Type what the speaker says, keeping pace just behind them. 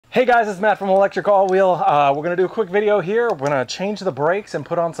Hey guys, it's Matt from Electric All Wheel. We're going to do a quick video here. We're going to change the brakes and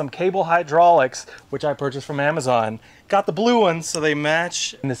put on some cable hydraulics, which I purchased from Amazon. Got the blue ones so they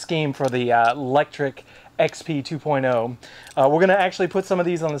match in the scheme for the Lectric XP 2.0. We're going to actually put some of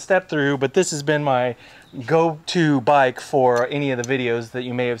these on the step through, but this has been my go-to bike for any of the videos that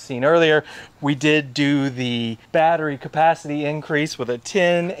you may have seen earlier. We did do the battery capacity increase with a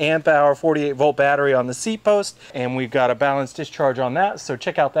 10 amp hour 48 volt battery on the seat post, and we've got a balanced discharge on that, so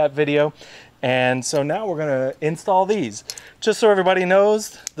check out that video. And so now we're going to install these. Just so everybody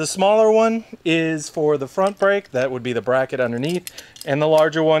knows, the smaller one is for the front brake, that would be the bracket underneath, and the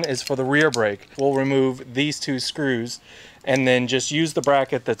larger one is for the rear brake. We'll remove these two screws and then just use the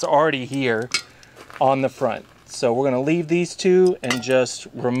bracket that's already here on the front. So we're going to leave these two and just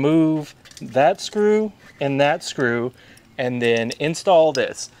remove that screw and then install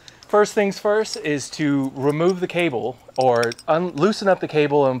this. First things first is to remove the cable, or loosen up the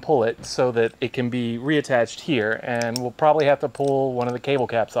cable and pull it so that it can be reattached here, and we'll probably have to pull one of the cable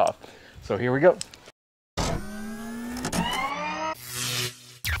caps off. So here we go.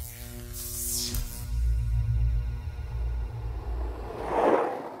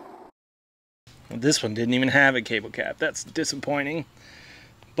 This one didn't even have a cable cap. That's disappointing,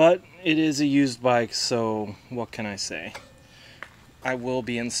 but it is a used bike, so what can I say? I will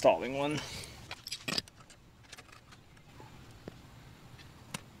be installing one.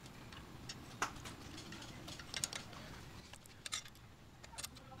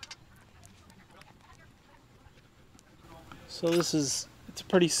 So it's a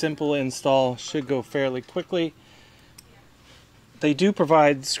pretty simple install, should go fairly quickly. They do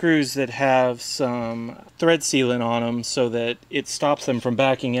provide screws that have some thread sealant on them so that it stops them from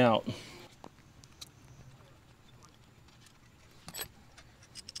backing out.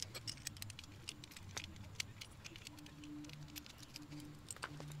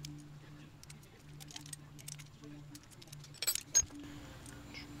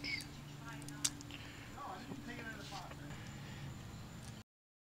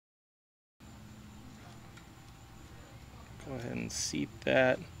 Go ahead and seat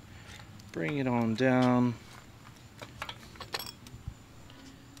that, bring it on down.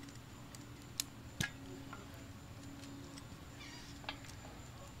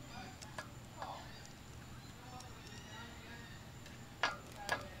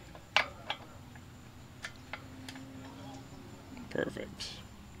 Perfect.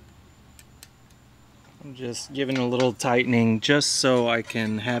 I'm just giving a little tightening just so I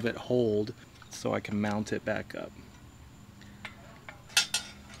can have it hold, so I can mount it back up.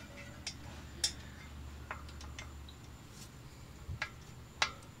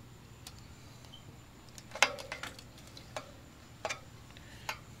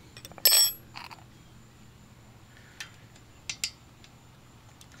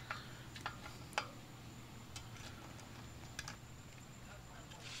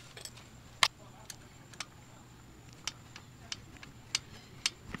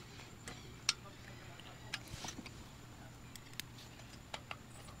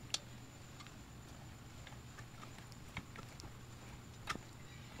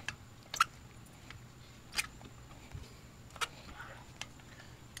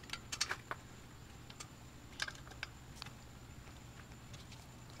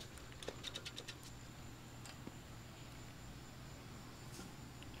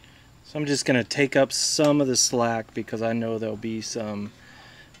 So I'm just going to take up some of the slack because I know there'll be some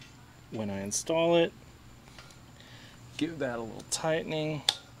when I install it. Give that a little tightening.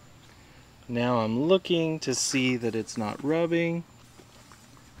 Now I'm looking to see that it's not rubbing.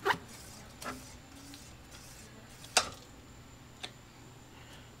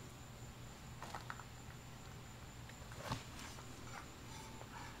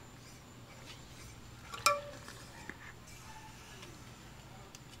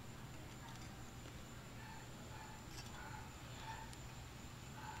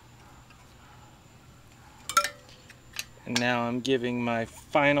 And now I'm giving my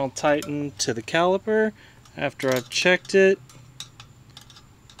final tighten to the caliper after I've checked it.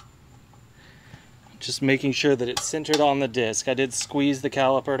 Just making sure that it's centered on the disc. I did squeeze the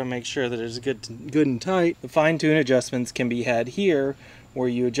caliper to make sure that it's good and tight. The fine-tune adjustments can be had here, where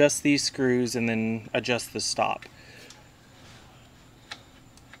you adjust these screws and then adjust the stop.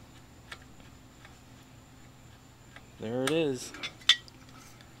 There it is.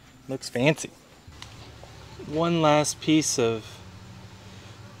 Looks fancy. One last piece of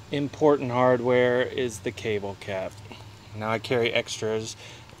important hardware is the cable cap. Now I carry extras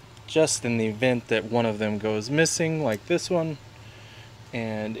just in the event that one of them goes missing, like this one,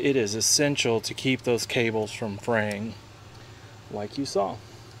 and it is essential to keep those cables from fraying like you saw.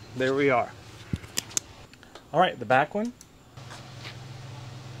 there we are. All right, the back one.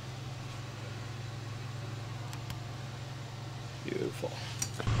 Beautiful.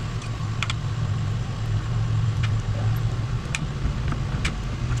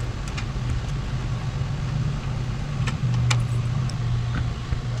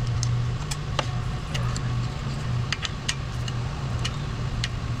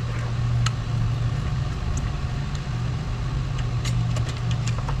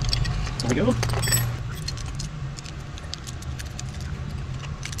 There we go.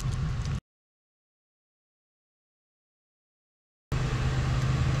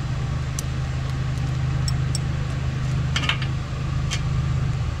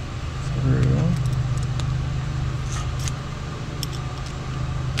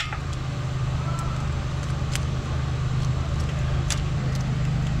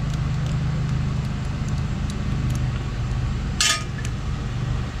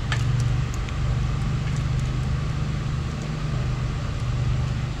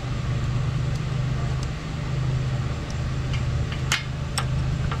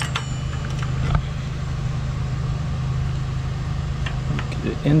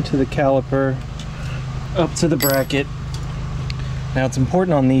 Into the caliper, up to the bracket. Now it's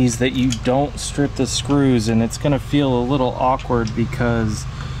important on these that you don't strip the screws, and it's going to feel a little awkward because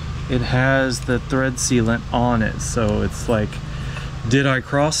it has the thread sealant on it. So it's like, did I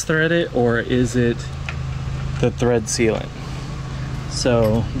cross thread it or is it the thread sealant?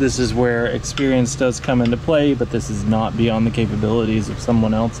 So this is where experience does come into play, but this is not beyond the capabilities of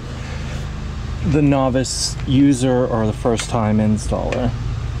someone else, the novice user or the first time installer.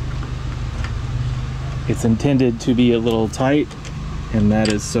 It's intended to be a little tight, and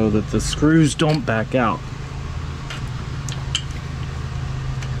that is so that the screws don't back out.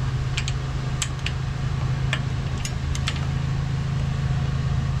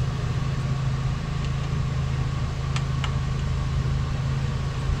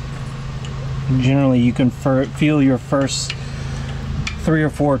 Generally, you can feel your first 3 or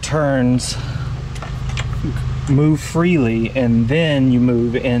 4 turns move freely, and then you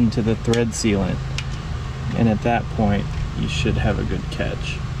move into the thread sealant. And at that point, you should have a good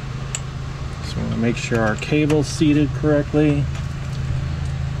catch. So we're going to make sure our cable's seated correctly.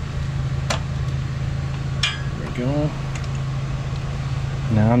 There we go.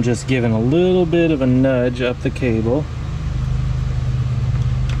 Now I'm just giving a little bit of a nudge up the cable.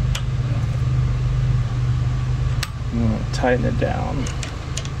 I'm going to tighten it down.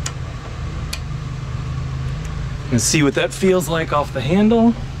 And see what that feels like off the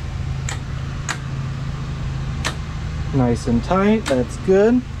handle. Nice and tight, that's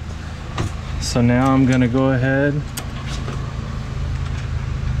good. So now I'm gonna go ahead,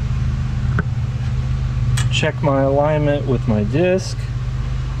 check my alignment with my disc.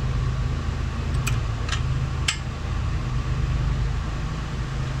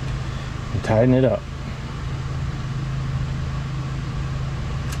 And tighten it up.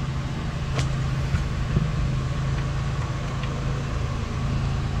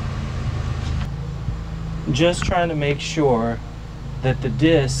 Just trying to make sure that the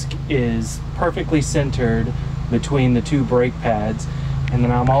disc is perfectly centered between the 2 brake pads, and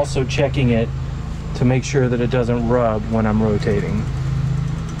then I'm also checking it to make sure that it doesn't rub when I'm rotating.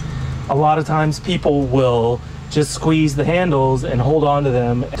 A lot of times people will just squeeze the handles and hold on to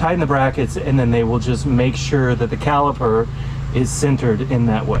them, tighten the brackets, and then they will just make sure that the caliper is centered in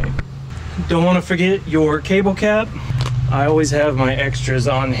that way. Don't want to forget your cable cap. I always have my extras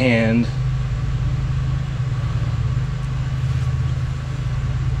on hand.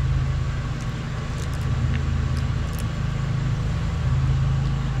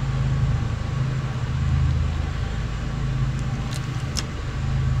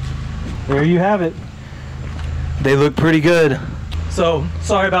 There you have it. They look pretty good. So,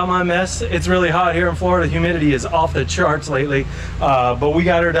 sorry about my mess. It's really hot here in Florida. Humidity is off the charts lately, but we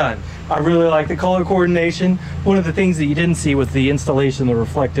got her done. I really like the color coordination. One of the things that you didn't see was the installation of the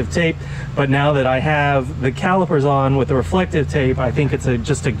reflective tape, but now that I have the calipers on with the reflective tape, I think it's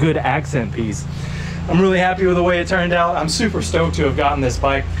just a good accent piece. I'm really happy with the way it turned out. I'm super stoked to have gotten this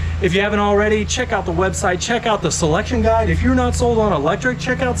bike. If you haven't already, check out the website, check out the selection guide. If you're not sold on electric,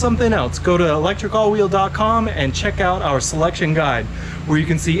 check out something else. Go to electricallwheel.com and check out our selection guide, where you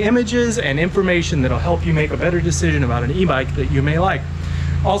can see images and information that'll help you make a better decision about an e-bike that you may like.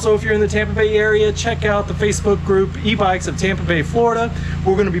 Also, if you're in the Tampa Bay area, check out the Facebook group E-Bikes of Tampa Bay, Florida.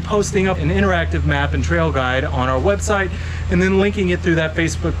 We're going to be posting up an interactive map and trail guide on our website, and then linking it through that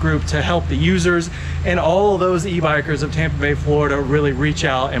Facebook group to help the users and all of those e-bikers of Tampa Bay, Florida really reach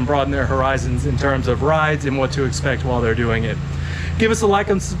out and broaden their horizons in terms of rides and what to expect while they're doing it. Give us a like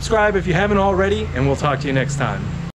and subscribe if you haven't already, and we'll talk to you next time.